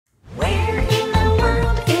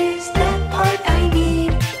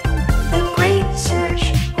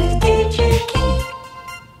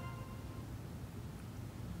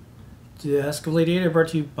Desk of Lady Ada brought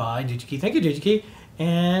to you by DigiKey. Thank you, DigiKey.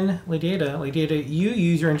 And Lady Ada, you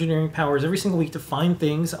use your engineering powers every single week to find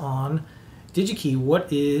things on DigiKey.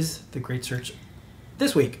 What is the great search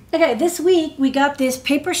this week? Okay, this week we got this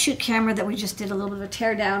paper shoot camera that we just did a little bit of a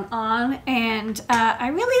teardown on, and I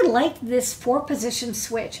really liked this 4-position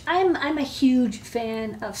switch. I'm a huge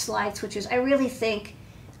fan of slide switches. I really think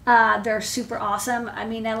they're super awesome. I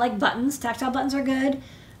mean, I like buttons. Tactile buttons are good,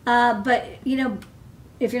 but you know,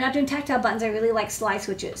 if you're not doing tactile buttons, I really like slide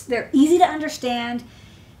switches. They're easy to understand.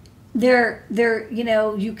 They're you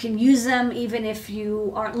know, you can use them even if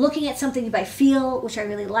you aren't looking at something by feel, which I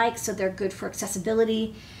really like. So they're good for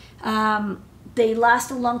accessibility. They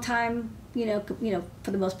last a long time, you know,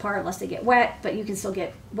 for the most part, unless they get wet. But you can still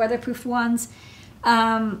get weatherproof ones.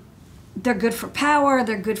 They're good for power.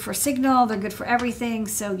 They're good for signal. They're good for everything.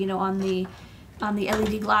 So you know, on the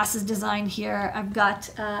LED glasses design here, I've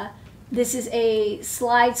got. This is a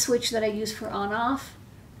slide switch that I use for on-off,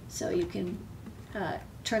 so you can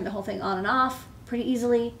turn the whole thing on and off pretty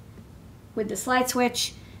easily with the slide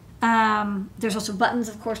switch. There's also buttons,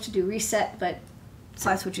 of course, to do reset, but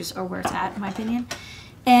slide switches are where it's at, in my opinion.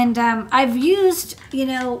 And I've used, you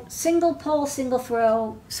know, single pole, single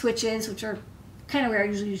throw switches, which are kind of rare. I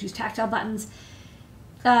usually use tactile buttons.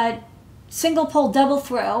 Single pole double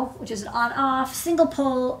throw, which is an on-off, single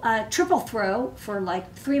pole triple throw for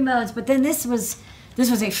like 3 modes. But then this was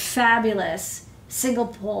a fabulous single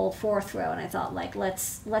pole 4 throw, and I thought, like,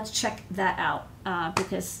 let's check that out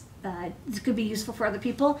because this could be useful for other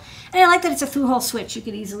people. And I like that it's a through-hole switch. You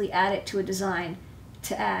could easily add it to a design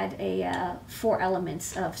to add a 4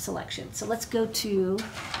 elements of selection. So let's go to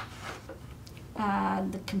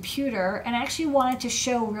the computer, and I actually wanted to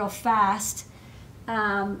show real fast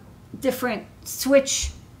different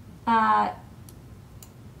switch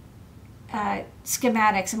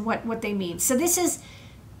schematics and what they mean. So this is,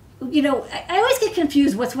 you know, I always get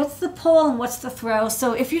confused what's the pole and what's the throw.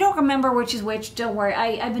 So if you don't remember which is which, don't worry.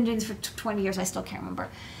 I've been doing this for 20 years. I still can't remember.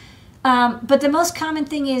 But the most common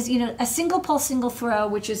thing is, you know, a single pole, single throw,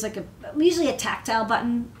 which is like usually a tactile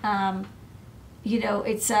button. You know,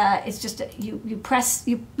 it's just you press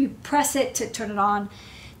it to turn it on.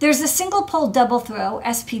 There's a single pole double throw,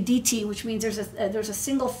 SPDT, which means there's a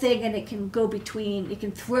single thing and it can go between, it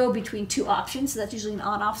can throw between 2 options. So that's usually an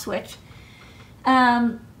on-off switch.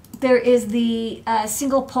 There is the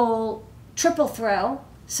single pole triple throw.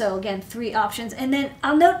 So again, 3 options. And then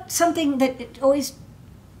I'll note something that it always,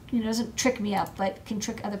 you know, doesn't trick me up, but can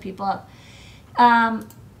trick other people up. I'll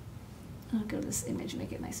go to this image and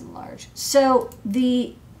make it nice and large. So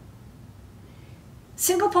the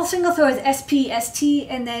single pole single throw is SPST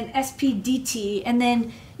and then SPDT, and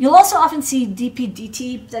then you'll also often see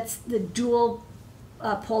DPDT. That's the dual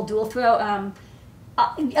pole dual throw.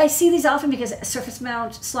 I see these often because surface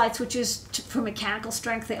mount slide switches for mechanical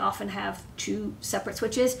strength, they often have 2 separate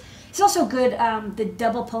switches. It's also good, the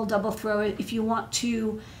double pole double throw, if you want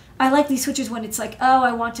to. I like these switches when it's like, oh,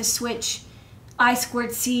 I want to switch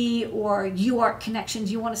I2C or UART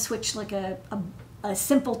connections. You want to switch like a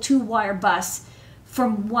simple 2-wire bus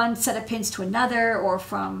from one set of pins to another, or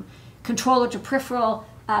from controller to peripheral.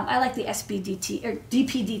 I like the SPDT or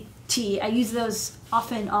DPDT. I use those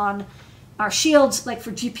often on our shields, like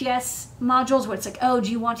for GPS modules, where it's like, oh, do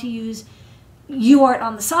you want to use UART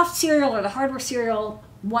on the soft serial or the hardware serial?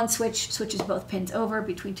 One switch switches both pins over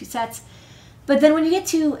between 2 sets. But then when you get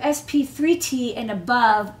to SP3T and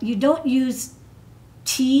above, you don't use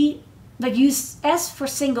T, like use S for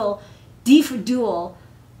single, D for dual.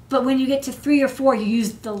 But when you get to 3 or 4, you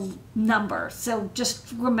use the number. So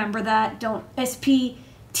just remember that. Don't,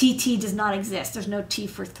 SPTT does not exist. There's no T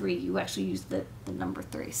for 3. You actually use the number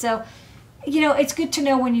 3. So, you know, it's good to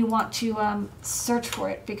know when you want to search for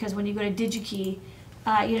it, because when you go to DigiKey,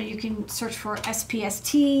 you know, you can search for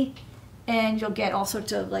SPST, and you'll get all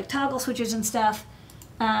sorts of like toggle switches and stuff.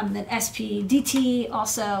 Then SPDT,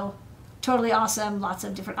 also totally awesome. Lots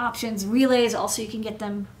of different options. Relays, also you can get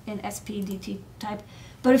them in SPDT type.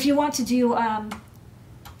 But if you want to do,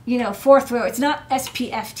 you know, 4 throw, it's not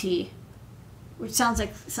SPFT, which sounds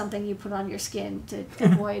like something you put on your skin to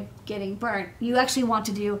avoid getting burnt. You actually want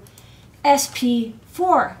to do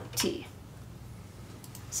SP4T.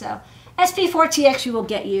 So SP4T actually will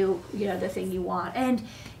get you, you know, the thing you want. And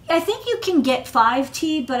I think you can get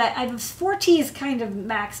 5T, but 4T is kind of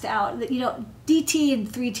maxed out. You know, DT and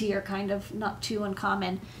 3T are kind of not too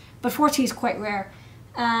uncommon, but 4T is quite rare.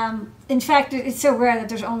 In fact, it's so rare that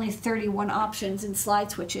there's only 31 options in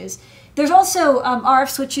slide switches. There's also RF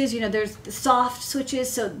switches. You know, there's the soft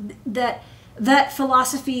switches. So that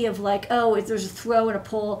philosophy of like, oh, if there's a throw and a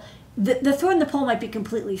pull, the throw and the pull might be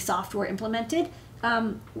completely software implemented.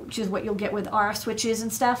 which is what you'll get with RF switches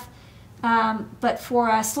and stuff. But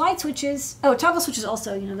for slide switches, toggle switches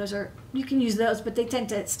also, those are, you can use those, but they tend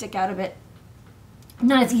to stick out a bit.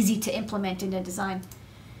 Not as easy to implement in a design.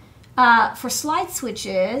 For slide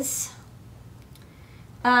switches,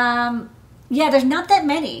 there's not that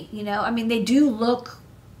many, they do look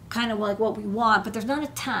kind of like what we want, but there's not a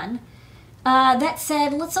ton. That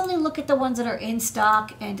said, let's only look at the ones that are in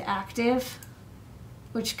stock and active,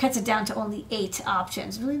 which cuts it down to only 8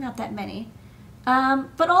 options. Really not that many.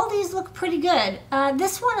 But all these look pretty good.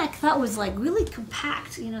 This one I thought was like really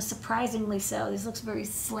compact, surprisingly so. This looks very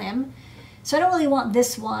slim. So I don't really want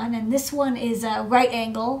this one. And this one is a right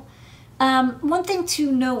angle. One thing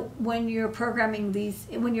to note when you're programming these,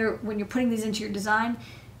 when you're putting these into your design,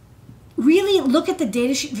 really look at the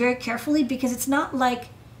datasheet very carefully, because it's not like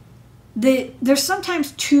there's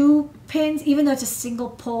sometimes 2 pins, even though it's a single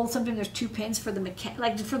pole. Sometimes there's 2 pins for the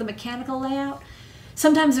mechanical layout.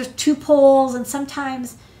 Sometimes there's 2 poles, and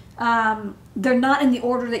sometimes they're not in the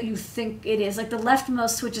order that you think it is. Like the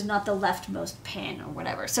leftmost switch is not the leftmost pin or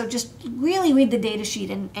whatever. So just really read the data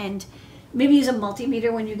sheet and maybe use a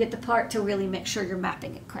multimeter when you get the part to really make sure you're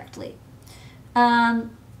mapping it correctly.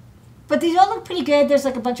 But these all look pretty good. There's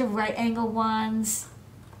like a bunch of right angle ones.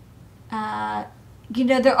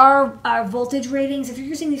 There are voltage ratings. If you're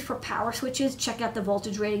using these for power switches, check out the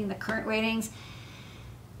voltage rating and the current ratings.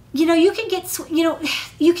 You can get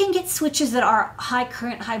switches that are high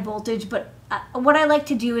current, high voltage, but what I like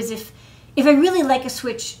to do is if I really like a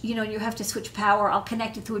switch, you have to switch power, I'll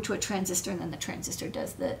connect it through to a transistor, and then the transistor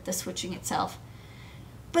does the switching itself.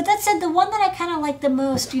 But that said, the one that I kind of like the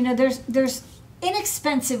most, there's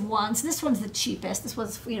inexpensive ones. This one's the cheapest. This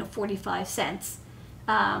one's 45 cents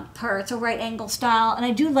per. It's a right angle style, and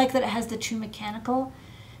I do like that it has the true mechanical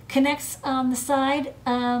connects on the side.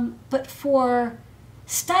 But for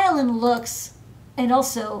style and looks, and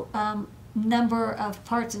also number of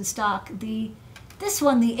parts in stock, this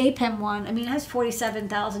one, the APEM one, it has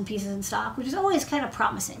 47,000 pieces in stock, which is always kind of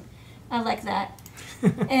promising. I like that.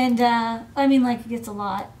 And it gets a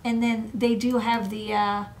lot. And then they do have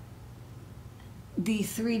the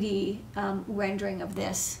 3D rendering of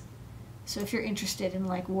this. So if you're interested in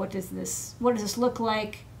what does this look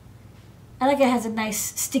like, I like it has a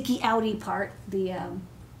nice sticky outy part. The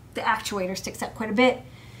actuator sticks out quite a bit.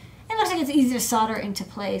 It looks like it's easy to solder into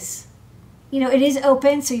place. It is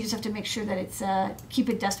open, so you just have to make sure that it's keep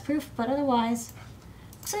it dust proof. But otherwise,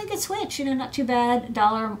 looks like a good switch. Not too bad,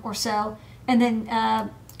 $1 or so, and then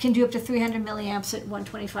can do up to 300 milliamps at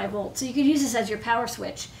 125 volts. So you could use this as your power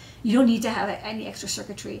switch. You don't need to have any extra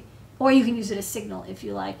circuitry, or you can use it as signal if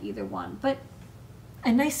you like, either one. But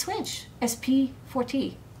a nice switch,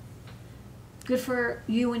 SP4T. Good for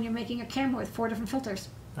you when you're making a camera with 4 different filters.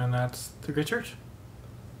 And that's the Great Church.